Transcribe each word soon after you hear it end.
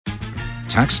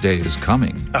Tax day is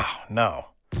coming. Oh, no.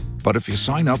 But if you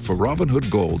sign up for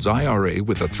Robinhood Gold's IRA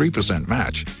with a 3%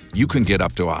 match, you can get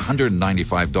up to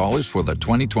 $195 for the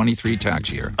 2023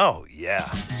 tax year. Oh, yeah.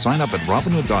 Sign up at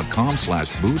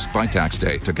Robinhood.com/boost by tax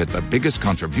day to get the biggest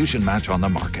contribution match on the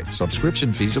market.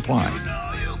 Subscription fees apply.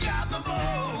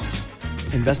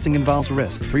 Investing involves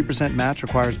risk. 3% match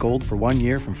requires gold for 1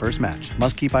 year from first match.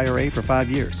 Must keep IRA for 5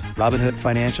 years. Robinhood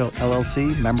Financial,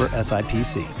 LLC, member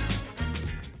SIPC.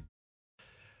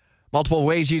 Multiple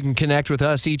ways you can connect with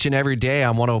us each and every day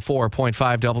on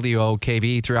 104.5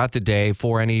 WOKV throughout the day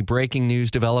for any breaking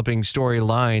news, developing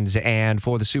storylines, and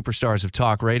for the superstars of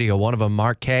talk radio. One of them,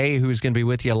 Mark Kaye, who's going to be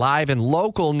with you live and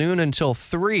local noon until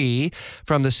 3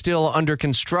 from the still under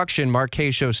construction Mark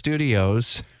Kaye Show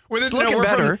studios. It's looking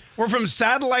better. We're from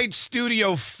Satellite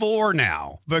Studio 4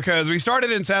 now because we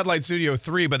started in Satellite Studio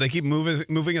 3, but they keep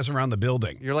moving us around the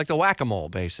building. You're like the whack-a-mole,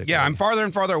 basically. Yeah, I'm farther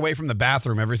and farther away from the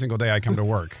bathroom every single day I come to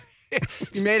work.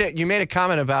 You made a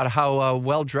comment about how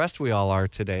well-dressed we all are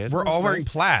today. We're all wearing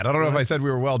plaid. I don't know if I said we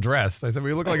were well-dressed. I said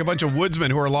we look like a bunch of woodsmen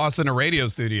who are lost in a radio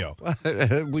studio.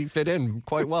 We fit in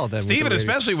quite well then. Steven,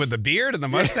 especially with the beard and the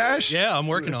mustache. Yeah, I'm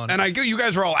working on it. And you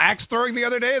guys were all axe throwing the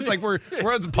other day. It's like we're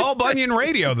at Paul Bunyan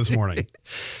radio this morning.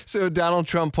 So Donald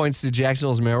Trump points to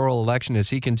Jacksonville's mayoral election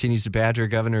as he continues to badger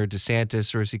Governor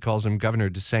DeSantis, or as he calls him, Governor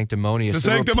DeSanctimonious.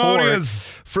 DeSanctimonious.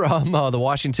 From the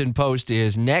Washington Post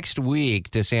is next week,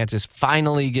 DeSantis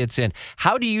finally gets in.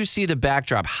 How do you see the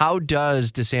backdrop? How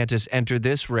does DeSantis enter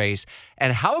this race?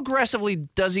 And how aggressively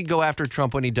does he go after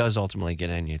Trump when he does ultimately get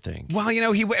in, you think? Well,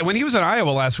 when he was in Iowa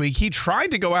last week, he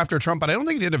tried to go after Trump, but I don't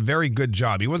think he did a very good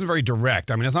job. He wasn't very direct.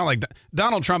 I mean, it's not like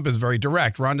Donald Trump is very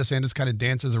direct. Ron DeSantis kind of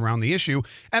dances around the issue.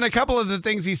 And a couple of the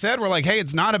things he said were like, hey,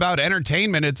 it's not about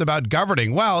entertainment, it's about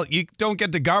governing. Well, you don't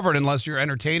get to govern unless you're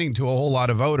entertaining to a whole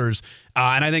lot of voters.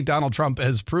 And I think Donald Trump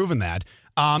has proven that.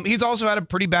 He's also had a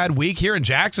pretty bad week here in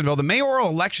Jacksonville. The mayoral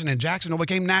election in Jacksonville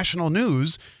became national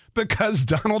news because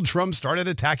Donald Trump started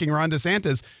attacking Ron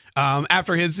DeSantis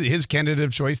after his candidate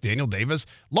of choice, Daniel Davis,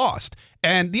 lost.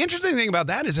 And the interesting thing about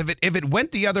that is if it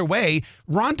went the other way,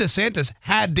 Ron DeSantis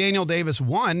had Daniel Davis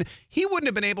won, he wouldn't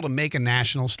have been able to make a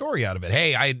national story out of it.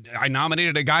 Hey, I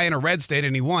nominated a guy in a red state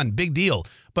and he won. Big deal.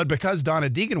 But because Donna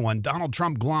Deegan won, Donald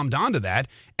Trump glommed onto that,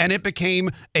 and it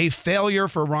became a failure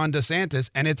for Ron DeSantis,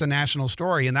 and it's a national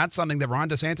story. And that's something that Ron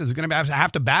DeSantis is going to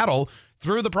have to battle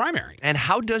through the primary. And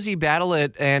how does he battle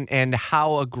it, and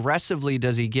how aggressively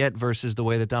does he get versus the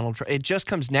way that Donald Trump? It just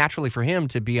comes naturally for him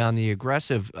to be on the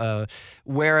aggressive,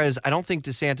 whereas I don't think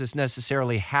DeSantis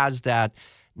necessarily has that.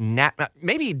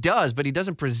 Maybe he does, but he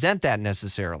doesn't present that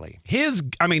necessarily. He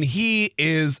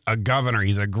is a governor.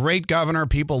 He's a great governor.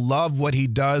 People love what he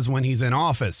does when he's in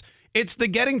office. It's the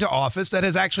getting to office that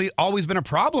has actually always been a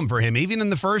problem for him. Even in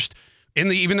the first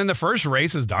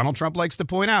race, as Donald Trump likes to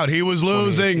point out, he was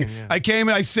losing. Yeah. I came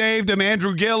and I saved him,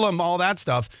 Andrew Gillum, all that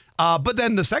stuff. But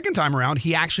then the second time around,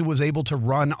 he actually was able to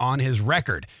run on his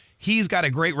record. He's got a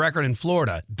great record in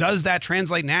Florida. Does that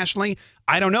translate nationally?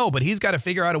 I don't know, but he's got to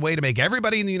figure out a way to make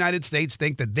everybody in the United States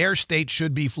think that their state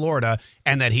should be Florida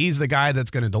and that he's the guy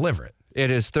that's going to deliver it. It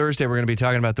is Thursday. We're going to be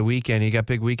talking about the weekend. You got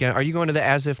big weekend. Are you going to the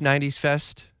As If 90s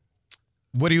Fest?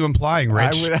 What are you implying,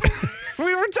 Rich?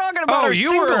 We were talking about our you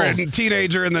singles. Were a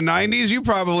teenager in the 90s. You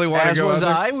probably want to go. As was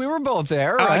I. We were both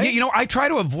there, right? I try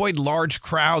to avoid large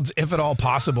crowds if at all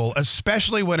possible,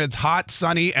 especially when it's hot,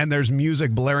 sunny, and there's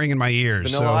music blaring in my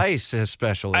ears. Vanilla Ice,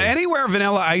 especially. Anywhere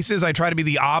Vanilla Ice is, I try to be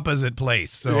the opposite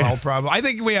place. So I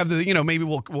think we have maybe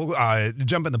we'll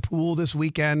jump in the pool this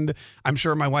weekend. I'm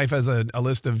sure my wife has a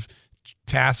list of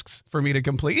tasks for me to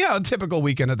complete. Yeah, a typical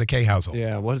weekend at the Kaye household.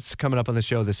 Yeah, what's coming up on the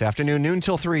show this afternoon, noon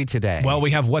till 3 today? Well,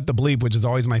 we have What the Bleep, which is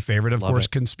always my favorite. Of course,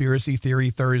 Conspiracy Theory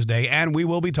Thursday. And we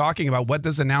will be talking about what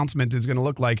this announcement is going to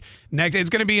look like next. It's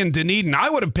going to be in Dunedin.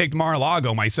 I would have picked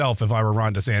Mar-a-Lago myself if I were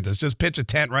Ron DeSantis. Just pitch a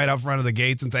tent right out front of the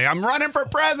gates and say, I'm running for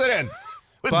president.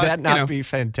 Would that not be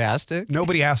fantastic?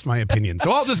 Nobody asked my opinion. So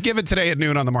I'll just give it today at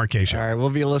noon on the Mark Kaye Show. All right, we'll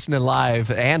be listening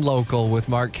live and local with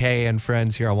Mark Kaye and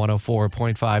friends here on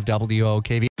 104.5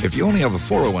 WOKV. If you only have a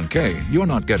 401k, you're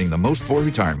not getting the most for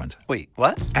retirement. Wait,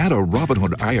 what? Add a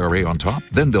Robinhood IRA on top,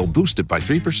 then they'll boost it by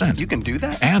 3%. You can do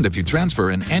that? And if you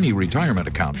transfer in any retirement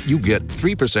account, you get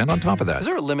 3% on top of that. Is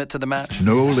there a limit to the match?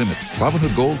 No limit.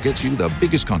 Robinhood Gold gets you the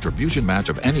biggest contribution match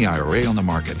of any IRA on the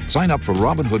market. Sign up for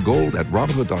Robinhood Gold at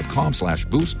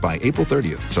Robinhood.com/boost by April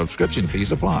 30th. Subscription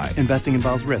fees apply. Investing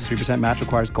involves risk. 3% match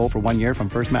requires gold for 1 year from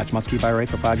first match. Must keep IRA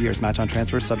for 5 years. Match on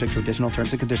transfers subject to additional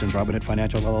terms and conditions. Robinhood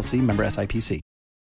Financial, LLC, member SIPC.